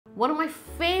One of my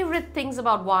favorite things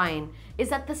about wine is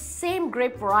that the same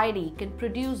grape variety can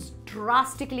produce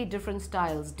drastically different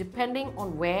styles depending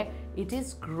on where it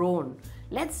is grown.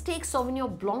 Let's take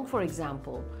Sauvignon Blanc for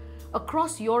example.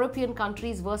 Across European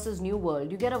countries versus New World,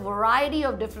 you get a variety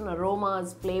of different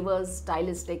aromas, flavors,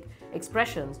 stylistic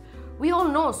expressions. We all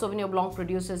know Sauvignon Blanc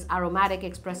produces aromatic,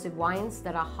 expressive wines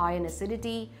that are high in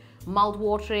acidity,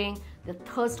 mouth-watering, they're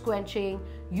thirst-quenching,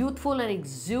 youthful and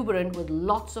exuberant with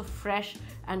lots of fresh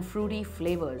and fruity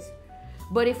flavors.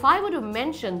 But if I were to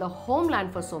mention the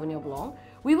homeland for Sauvignon Blanc,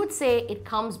 we would say it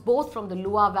comes both from the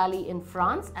Loire Valley in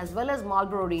France as well as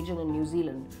Marlborough region in New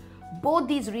Zealand. Both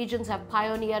these regions have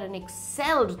pioneered and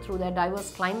excelled through their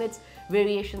diverse climates,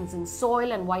 variations in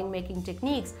soil and winemaking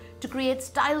techniques to create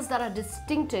styles that are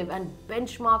distinctive and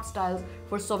benchmark styles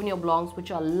for Sauvignon Blancs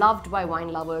which are loved by wine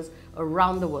lovers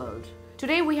around the world.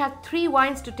 Today we have 3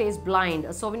 wines to taste blind, a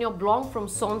Sauvignon Blanc from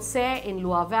Sancerre in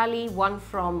Loire Valley, one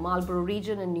from Marlborough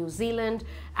region in New Zealand,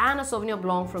 and a Sauvignon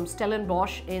Blanc from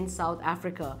Stellenbosch in South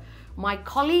Africa. My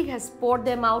colleague has poured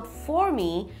them out for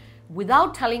me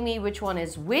without telling me which one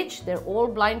is which. They're all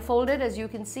blindfolded as you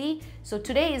can see. So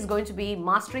today is going to be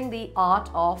mastering the art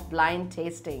of blind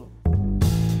tasting.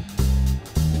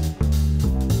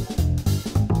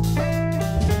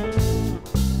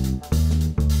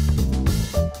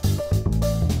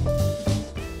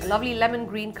 Lovely lemon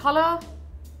green color,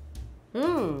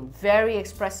 very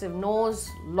expressive nose,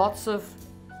 lots of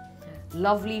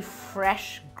lovely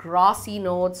fresh grassy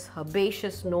notes,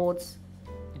 herbaceous notes,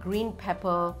 green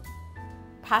pepper,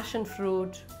 passion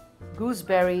fruit,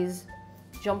 gooseberries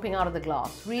jumping out of the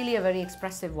glass. Really a very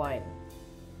expressive wine.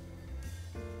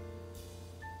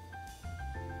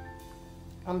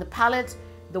 On the palate,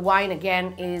 the wine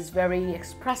again is very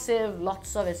expressive,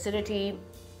 lots of acidity,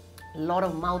 a lot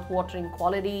of mouth-watering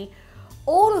quality.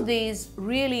 All of these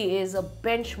really is a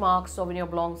benchmark Sauvignon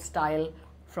Blanc style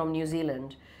from New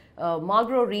Zealand.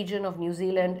 Marlborough region of New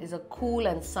Zealand is a cool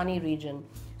and sunny region.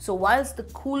 So whilst the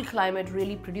cool climate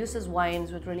really produces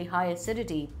wines with really high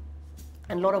acidity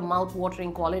and a lot of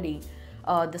mouth-watering quality,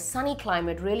 the sunny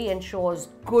climate really ensures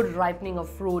good ripening of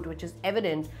fruit, which is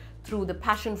evident through the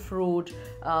passion fruit,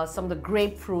 some of the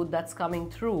grapefruit that's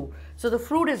coming through. So the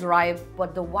fruit is ripe,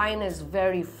 but the wine is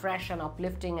very fresh and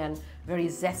uplifting and very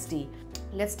zesty.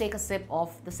 Let's take a sip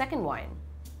of the second wine.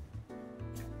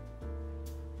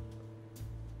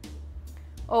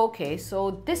 Okay, so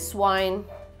this wine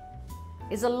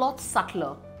is a lot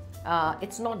subtler.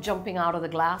 It's not jumping out of the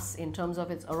glass in terms of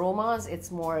its aromas.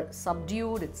 It's more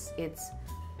subdued.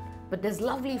 But there's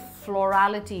lovely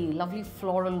florality, lovely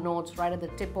floral notes right at the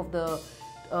tip of the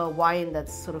wine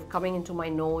that's sort of coming into my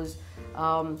nose.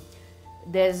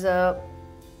 There's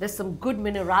some good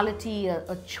minerality,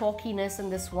 a chalkiness in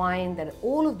this wine, that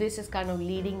all of this is kind of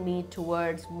leading me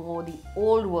towards more the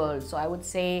old world. So I would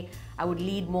say I would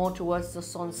lead more towards the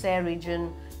Sancerre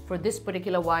region for this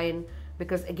particular wine,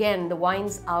 because again, the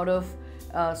wines out of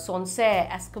Sancerre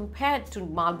as compared to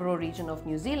Marlborough region of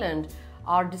New Zealand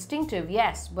are distinctive,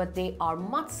 yes, but they are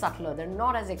much subtler. They're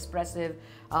not as expressive,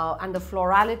 and the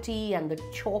florality and the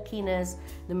chalkiness,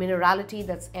 the minerality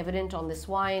that's evident on this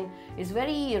wine is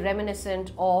very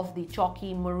reminiscent of the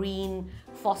chalky marine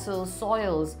fossil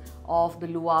soils of the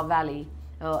Loire Valley.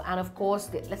 And of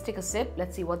course, let's take a sip.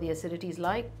 Let's see what the acidity is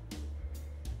like.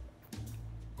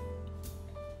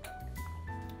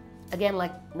 Again,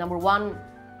 like number 1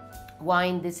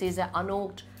 wine, this is an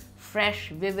unoaked, fresh,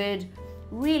 vivid,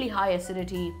 really high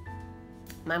acidity.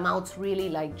 My mouth's really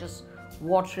like just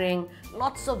watering,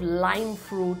 lots of lime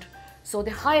fruit. So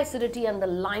the high acidity and the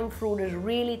lime fruit is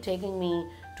really taking me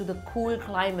to the cool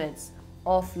climates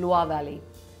of Loire Valley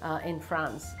in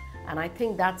France. And I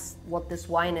think that's what this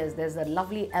wine is. There's a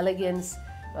lovely elegance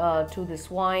to this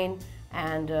wine.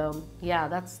 And yeah,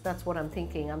 that's what I'm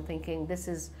thinking. I'm thinking this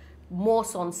is more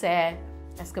Sancerre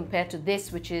as compared to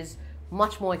this, which is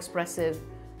much more expressive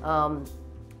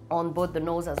on both the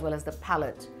nose as well as the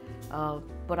palate.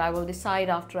 But I will decide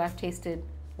after I've tasted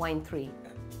wine 3.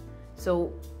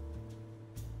 So,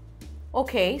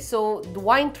 okay, so the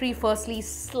wine 3 firstly,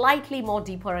 slightly more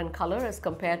deeper in color as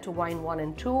compared to wine 1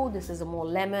 and 2. This is a more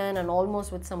lemon and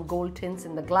almost with some gold tints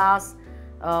in the glass.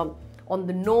 On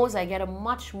the nose, I get a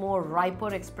much more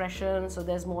riper expression. So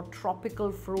there's more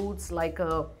tropical fruits like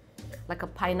a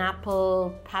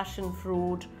pineapple, passion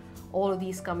fruit, all of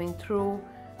these coming through,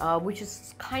 which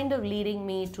is kind of leading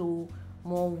me to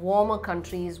more warmer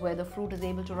countries where the fruit is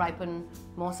able to ripen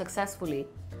more successfully.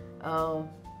 On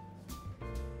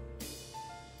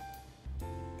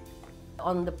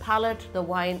the palate, the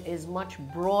wine is much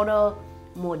broader,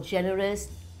 more generous,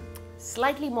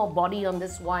 slightly more body on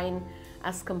this wine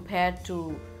as compared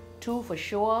to 2 for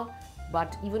sure,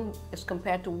 but even as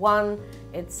compared to 1,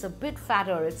 it's a bit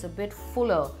fatter, it's a bit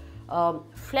fuller.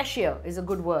 Fleshier is a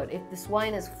good word. If this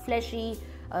wine is fleshy,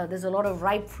 there's a lot of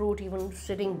ripe fruit even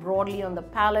sitting broadly on the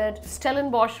palate.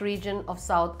 Stellenbosch region of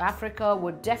South Africa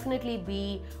would definitely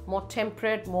be more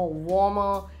temperate, more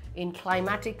warmer in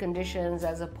climatic conditions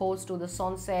as opposed to the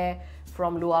Sancerre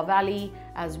from Loire Valley,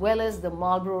 as well as the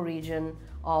Marlborough region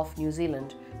of New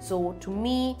Zealand. So to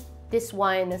me, this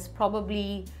wine is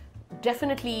probably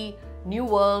definitely New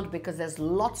World because there's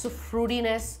lots of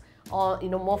fruitiness, or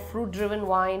more fruit-driven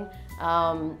wine.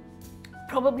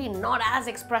 Probably not as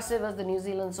expressive as the New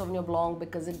Zealand Sauvignon Blanc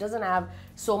because it doesn't have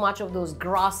so much of those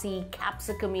grassy,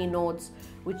 capsicum-y notes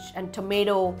and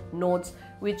tomato notes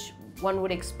which one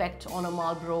would expect on a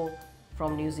Marlborough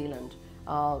from New Zealand.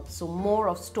 So more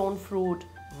of stone fruit,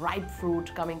 ripe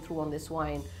fruit coming through on this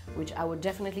wine, which I would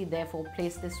definitely therefore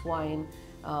place this wine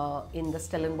in the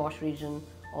Stellenbosch region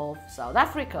of South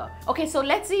Africa. Okay, so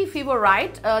let's see if we were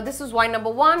right. This was wine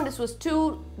number 1, this was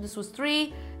 2, this was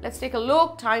 3. Let's take a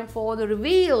look. Time for the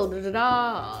reveal.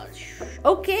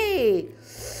 Okay,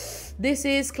 this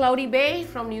is Cloudy Bay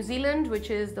from New Zealand, which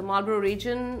is the Marlborough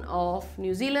region of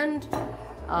New Zealand.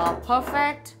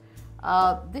 Perfect.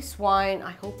 This wine,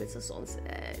 I hope it's a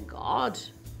Sancerre. God,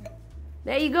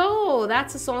 there you go.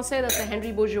 That's a Sancerre. That's a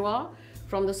Henry Bourgeois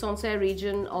from the Sancerre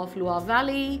region of Loire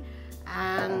Valley.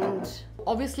 And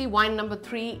obviously wine number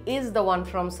 3 is the one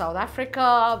from South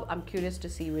Africa. I'm curious to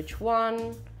see which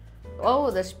one.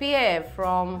 Oh, the Spier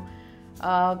from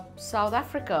South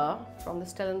Africa, from the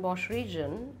Stellenbosch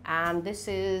region. And this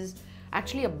is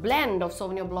actually a blend of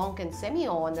Sauvignon Blanc and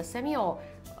Semillon. And the Semillon,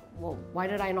 well, why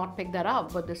did I not pick that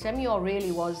up? But the Semillon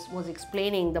really was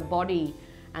explaining the body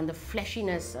and the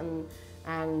fleshiness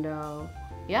and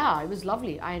yeah, it was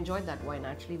lovely. I enjoyed that wine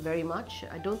actually very much.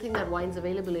 I don't think that wine's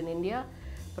available in India,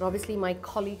 but obviously my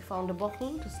colleague found a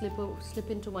bottle to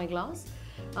slip into my glass.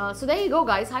 So there you go,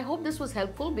 guys. I hope this was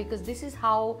helpful because this is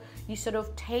how you sort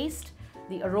of taste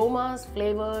the aromas,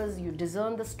 flavors, you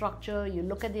discern the structure, you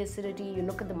look at the acidity, you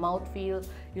look at the mouthfeel,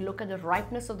 you look at the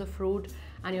ripeness of the fruit,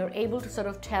 and you're able to sort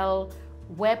of tell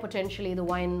where potentially the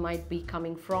wine might be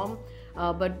coming from.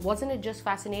 But wasn't it just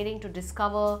fascinating to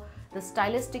discover the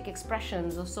stylistic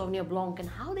expressions of Sauvignon Blanc and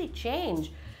how they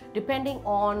change depending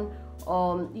on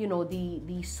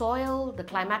the soil, the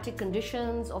climatic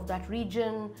conditions of that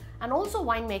region, and also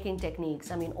winemaking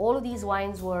techniques. I mean, all of these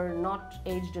wines were not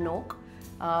aged in oak,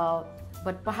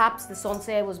 but perhaps the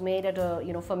Sancerre was made at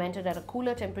fermented at a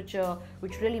cooler temperature,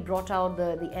 which really brought out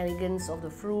the elegance of the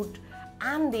fruit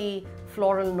and the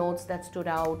floral notes that stood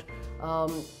out,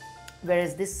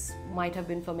 whereas this might have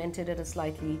been fermented at a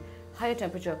slightly higher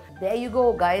temperature. There you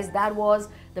go, guys. That was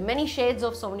the many shades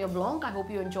of Sauvignon Blanc. I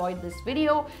hope you enjoyed this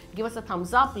video. Give us a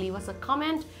thumbs up, leave us a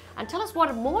comment, and tell us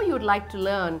what more you'd like to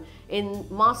learn in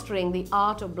mastering the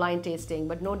art of blind tasting.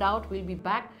 But no doubt we'll be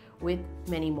back with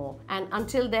many more. And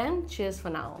until then, cheers for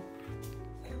now.